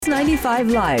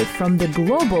95 live from the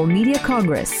Global Media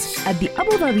Congress at the Abu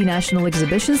Dhabi National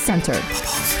Exhibition Center.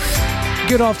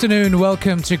 Good afternoon,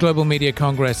 welcome to Global Media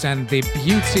Congress, and the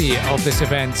beauty of this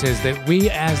event is that we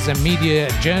as media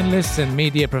journalists and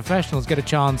media professionals get a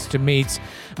chance to meet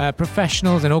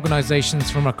professionals and organizations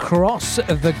from across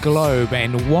the globe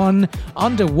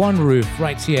under one roof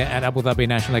right here at Abu Dhabi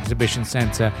National Exhibition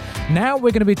Center. Now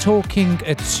we're going to be talking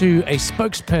to a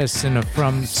spokesperson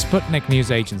from Sputnik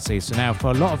news agency. So now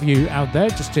for a lot of you out there,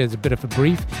 just as a bit of a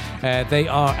brief, they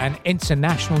are an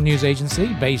international news agency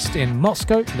based in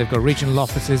Moscow. They've got regional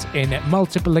offices in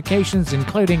multiple locations,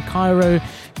 including Cairo,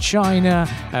 China,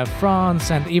 France,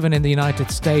 and even in the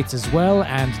United States as well.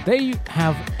 And they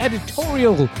have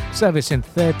editorial service in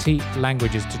 30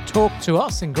 languages to talk to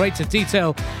us in greater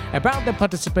detail about their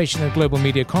participation at Global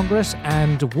Media Congress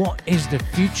and what is the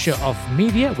future of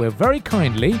media. We're very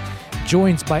kindly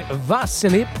joined by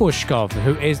Vasily Pushkov,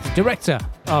 who is the Director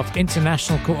of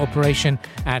International Cooperation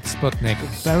at Sputnik.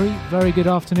 Very, very good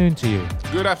afternoon to you.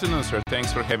 Good afternoon, sir.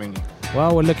 Thanks for having me.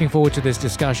 Well, we're looking forward to this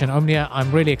discussion. Omnia,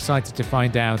 I'm really excited to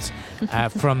find out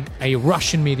from a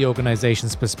Russian media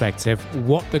organization's perspective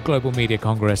what the Global Media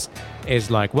Congress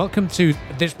is like. Welcome to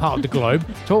this part of the globe.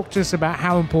 Talk to us about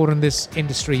how important this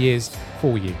industry is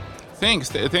for you. Thanks.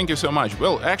 Thank you so much.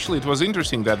 Well, actually, it was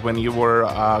interesting that when you were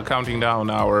counting down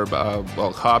our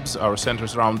hubs, our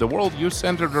centers around the world, you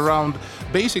centered around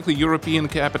basically European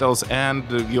capitals and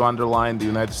you underlined the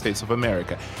United States of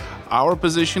America. Our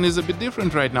position is a bit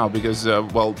different right now because,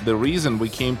 the reason we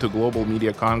came to Global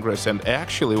Media Congress, and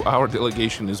actually our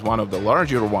delegation is one of the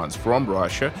larger ones from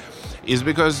Russia, is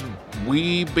because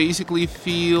we basically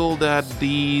feel that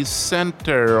the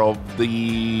center of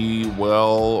the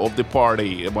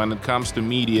party when it comes to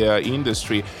media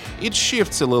industry, it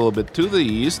shifts a little bit to the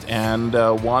east, and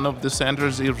one of the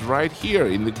centers is right here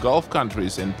in the Gulf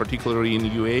countries, and particularly in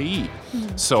UAE.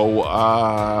 So,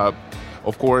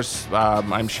 of course,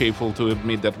 I'm shameful to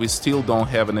admit that we still don't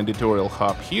have an editorial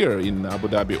hub here in Abu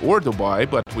Dhabi or Dubai,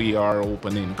 but we are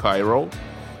open in Cairo.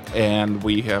 And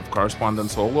we have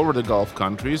correspondents all over the Gulf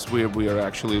countries. We are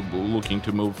actually looking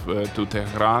to move to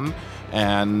Tehran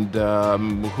and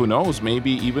who knows,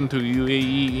 maybe even to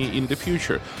UAE in the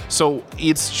future. So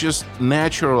it's just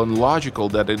natural and logical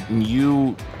that a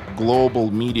new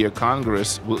Global Media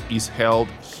Congress is held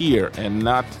here and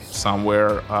not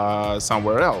somewhere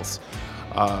else.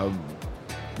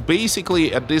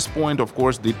 Basically, at this point, of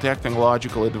course, the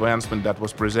technological advancement that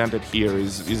was presented here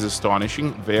is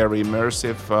astonishing, very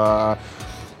immersive.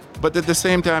 But at the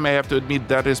same time, I have to admit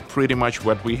that is pretty much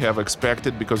what we have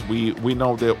expected because we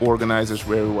know the organizers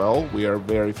very well. We are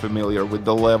very familiar with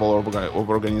the level of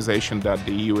organization that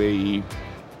the UAE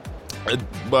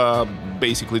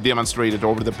basically demonstrated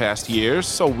over the past years.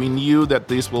 So we knew that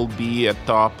this will be a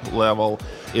top-level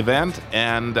event.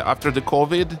 And after the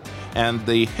COVID and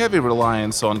the heavy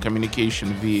reliance on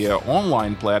communication via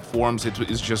online platforms, it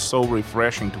is just so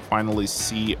refreshing to finally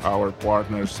see our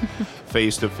partners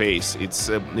face to face.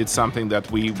 It's something that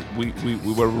we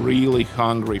were really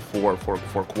hungry for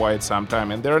quite some time.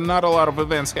 And there are not a lot of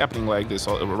events happening like this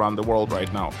around the world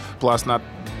right now. Plus, not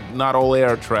all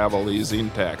air travel is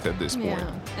intact at this point.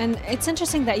 And it's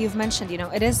interesting that you've mentioned,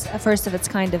 it is a first of its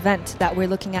kind event that we're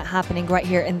looking at happening right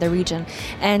here in the region.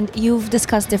 And you've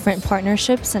discussed different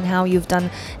partnerships and how you've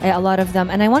done a lot of them.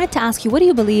 And I wanted to ask you, what do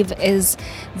you believe is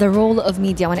the role of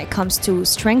media when it comes to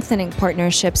strengthening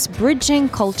partnerships, bridging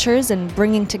cultures and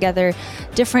bringing together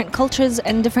different cultures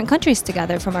and different countries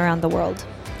together from around the world?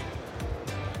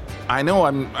 I know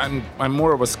I'm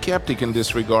more of a skeptic in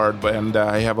this regard, and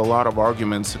I have a lot of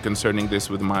arguments concerning this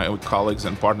with my colleagues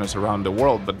and partners around the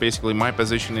world. But basically, my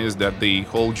position is that the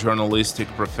whole journalistic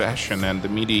profession and the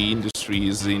media industry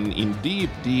is in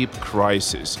deep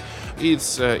crisis.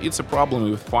 It's a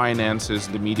problem with finances.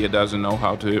 The media doesn't know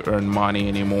how to earn money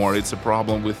anymore. It's a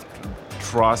problem with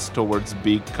trust towards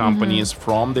big companies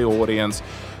from the audience.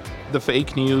 The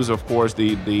fake news, of course,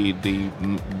 the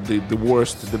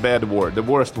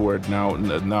worst word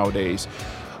nowadays.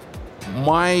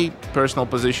 My personal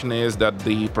position is that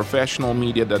the professional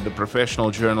media, that the professional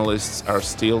journalists are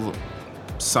still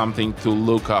something to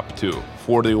look up to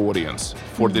for the audience,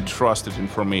 for the trusted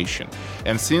information.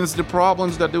 And since the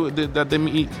problems that the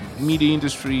media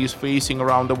industry is facing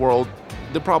around the world,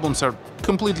 the problems are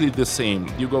completely the same.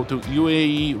 You go to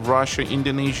UAE, Russia,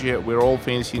 Indonesia, we're all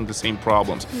facing the same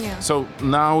problems. So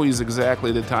now is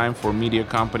exactly the time for media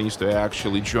companies to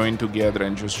actually join together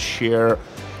and just share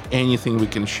anything we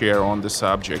can share on the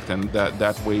subject, and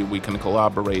that way we can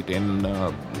collaborate and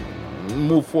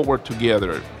move forward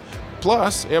together.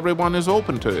 Plus, everyone is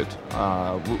open to it,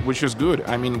 which is good.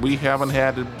 I mean, we haven't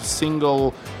had a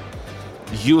single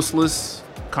useless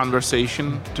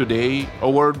conversation today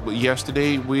or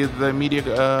yesterday with the media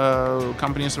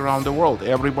companies around the world.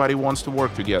 Everybody wants to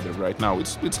work together right now.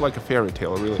 It's like a fairy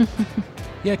tale, really.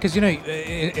 Yeah, because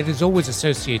it is always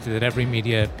associated that every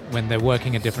media, when they're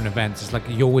working at different events, it's like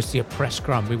you always see a press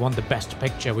scrum. We want the best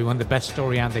picture, we want the best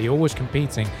story out there. You're always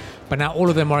competing, but now all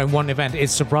of them are in one event.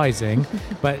 It's surprising,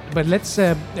 but let's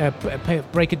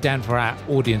break it down for our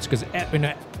audience, because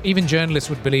even journalists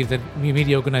would believe that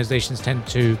media organizations tend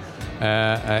to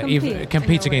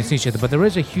compete against each other, but there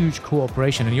is a huge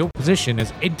cooperation, and your position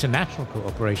is international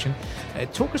cooperation.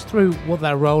 Talk us through what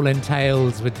that role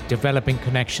entails with developing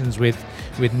connections with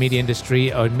media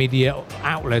industry or media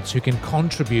outlets who can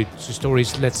contribute to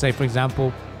stories, let's say, for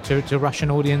example, to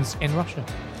Russian audience in Russia.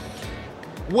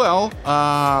 Well,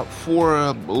 for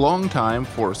a long time,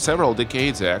 for several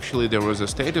decades actually, there was a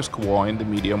status quo in the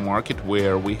media market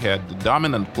where we had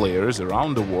dominant players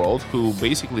around the world who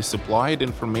basically supplied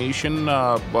information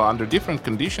under different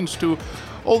conditions to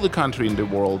all the country in the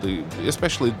world,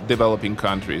 especially developing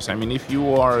countries. I mean, if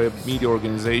you are a media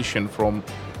organization from,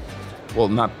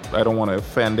 I don't want to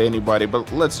offend anybody,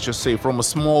 but let's just say from a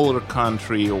smaller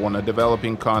country or on a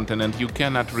developing continent, you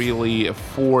cannot really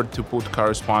afford to put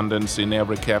correspondents in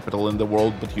every capital in the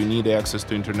world, but you need access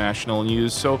to international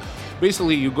news. So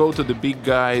basically you go to the big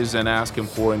guys and ask them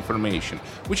for information,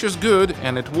 which is good,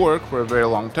 and it worked for a very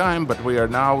long time, but we are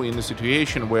now in a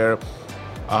situation where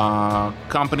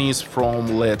companies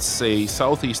from, let's say,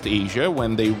 Southeast Asia,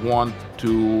 when they want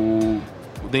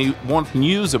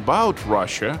news about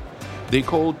Russia, they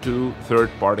call to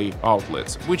third-party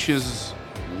outlets, which is,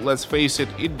 let's face it,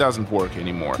 it doesn't work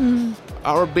anymore.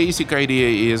 Our basic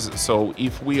idea is, so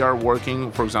if we are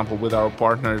working, for example, with our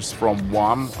partners from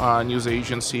WAM news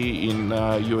agency in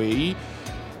UAE,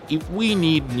 if we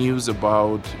need news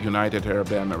about United Arab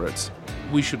Emirates,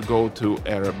 we should go to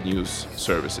Arab news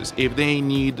services. If they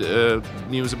need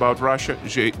news about Russia,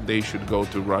 they should go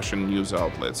to Russian news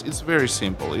outlets. It's very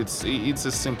simple. It's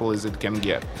as simple as it can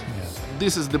get. Yeah.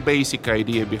 This is the basic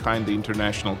idea behind the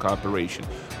international cooperation.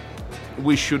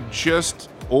 We should just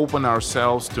open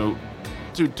ourselves to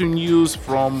news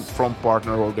from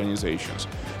partner organizations.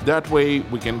 That way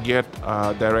we can get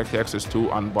direct access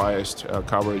to unbiased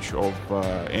coverage of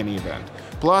any event.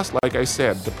 Plus, like I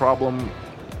said, the problem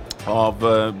of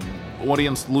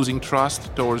audience losing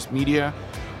trust towards media.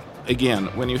 Again,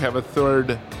 when you have a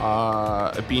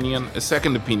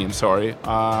second opinion,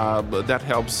 that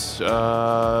helps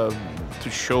to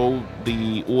show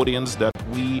the audience that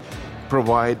we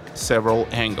provide several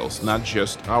angles, not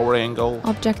just our angle.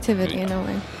 Objectivity, in a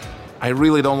way. I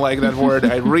really don't like that word.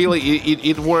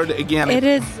 Word again. It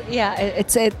is, yeah.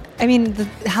 I mean,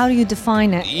 how do you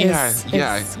define it?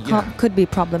 Could be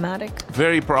problematic.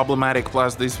 Very problematic.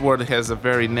 Plus, this word has a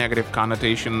very negative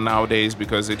connotation nowadays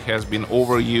because it has been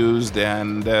overused,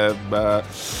 and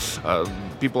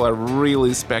people are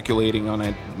really speculating on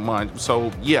it much.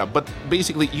 So, but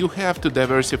basically, you have to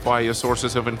diversify your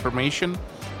sources of information.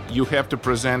 You have to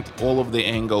present all of the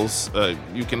angles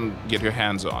you can get your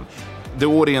hands on. The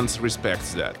audience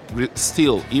respects that.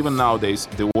 Still, even nowadays,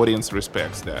 the audience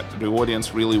respects that. The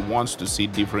audience really wants to see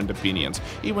different opinions.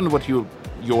 Even what your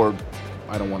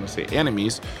I don't want to say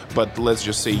enemies, but let's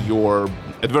just say your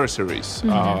adversaries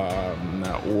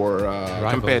or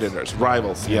competitors,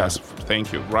 rivals. Yes,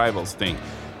 thank you, rivals think.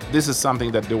 This is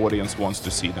something that the audience wants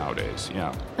to see nowadays.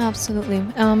 Yeah, absolutely.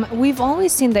 We've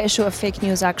always seen the issue of fake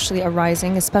news actually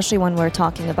arising, especially when we're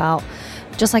talking about,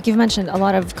 just like you've mentioned, a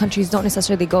lot of countries don't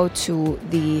necessarily go to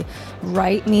the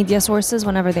right media sources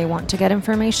whenever they want to get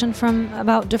information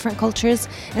about different cultures.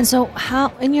 And so how,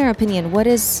 in your opinion, what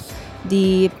is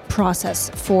the process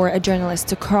for a journalist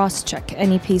to cross-check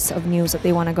any piece of news that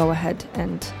they want to go ahead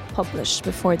and publish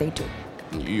before they do?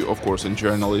 Of course, in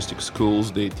journalistic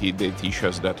schools, they teach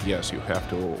us that yes, you have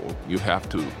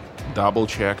to double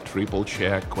check, triple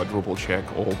check, quadruple check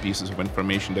all pieces of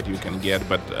information that you can get.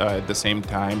 But at the same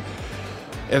time,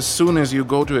 as soon as you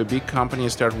go to a big company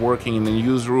and start working in the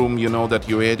newsroom, you know that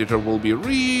your editor will be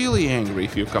really angry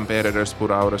if your competitors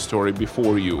put out a story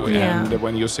before you. Yeah. And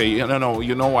when you say,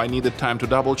 no, I needed time to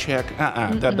double check,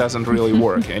 that doesn't really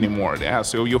work anymore. Yeah,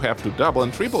 so you have to double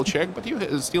and triple check, but you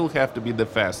still have to be the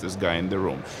fastest guy in the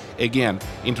room. Again,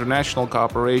 international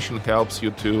cooperation helps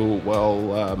you to,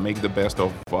 make the best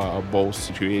of both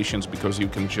situations, because you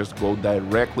can just go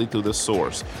directly to the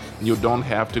source. You don't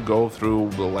have to go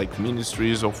through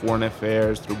ministries of foreign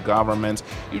affairs, through governments.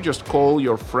 You just call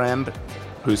your friend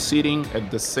who's sitting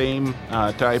at the same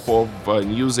type of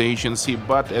news agency,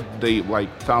 but at the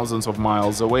thousands of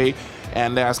miles away,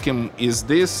 and ask him, is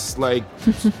this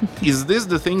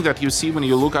the thing that you see when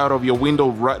you look out of your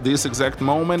window this exact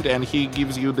moment? And he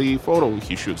gives you the photo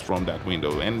he shoots from that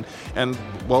window, and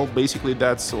well, basically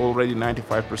that's already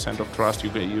 95% of trust you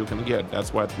can get.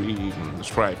 That's what we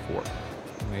strive for.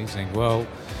 Amazing. Well,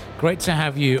 great to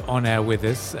have you on air with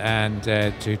us and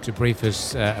to brief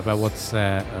us about what's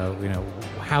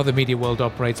how the media world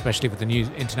operates, especially with the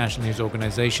international news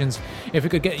organizations. If we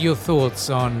could get your thoughts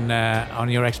on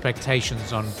your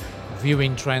expectations on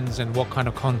viewing trends and what kind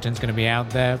of content's going to be out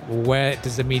there. Where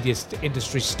does the media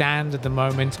industry stand at the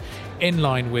moment, in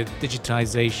line with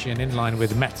digitization, in line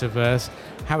with metaverse?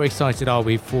 How excited are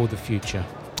we for the future?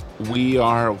 We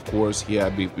are, of course,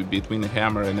 between a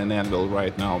hammer and an anvil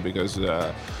right now, because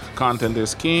content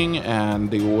is king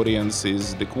and the audience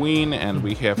is the queen, and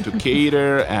we have to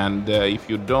cater. And if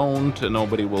you don't,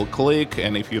 nobody will click.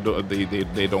 And if you do,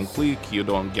 they don't click, you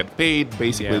don't get paid.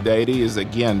 Basically, the idea is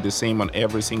again the same on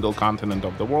every single continent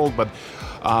of the world, but.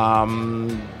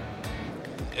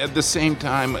 At the same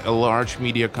time, a large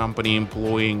media company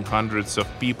employing hundreds of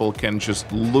people can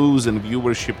just lose in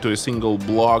viewership to a single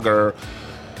blogger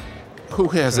who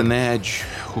has an edge,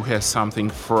 who has something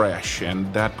fresh,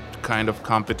 and that kind of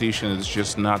competition is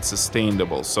just not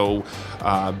sustainable. So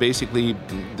basically,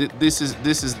 this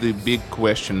is the big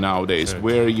question nowadays. Sure.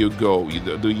 Where you go,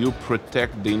 do you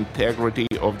protect the integrity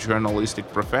of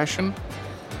journalistic profession,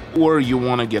 or you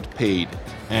want to get paid?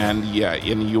 And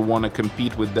you want to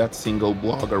compete with that single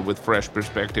blogger with fresh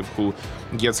perspective who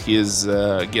gets his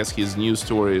news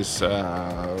stories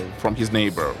from his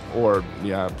neighbor or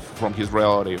from his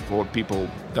relative or people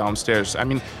downstairs. I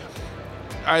mean,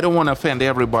 I don't want to offend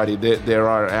everybody. There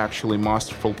are actually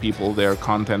masterful people. There are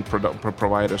content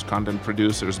providers, content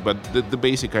producers. But the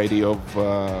basic idea of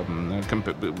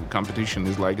competition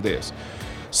is like this.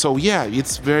 So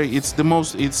it's the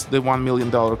 $1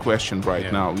 million question right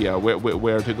now.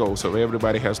 Where to go? So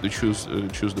everybody has to choose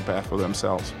the path for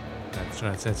themselves. That's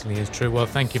right, certainly is true. Well,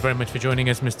 thank you very much for joining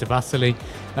us, Mr. Vasily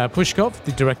Pushkov,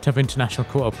 the Director of International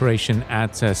Cooperation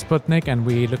at Sputnik, and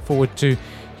we look forward to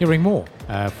hearing more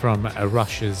from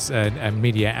Russia's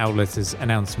media outlets'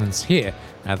 announcements here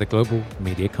at the Global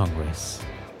Media Congress.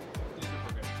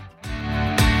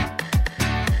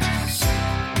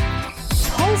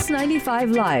 Pulse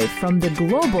 95 Live from the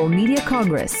Global Media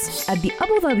Congress at the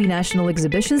Abu Dhabi National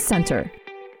Exhibition Center.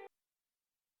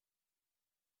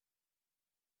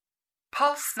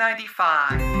 Pulse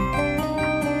 95.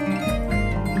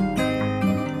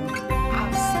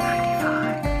 Pulse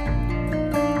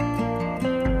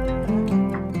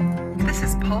 95. This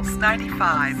is Pulse 95.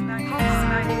 Pulse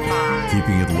 95.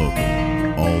 Keeping it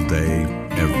local, all day,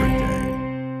 every day.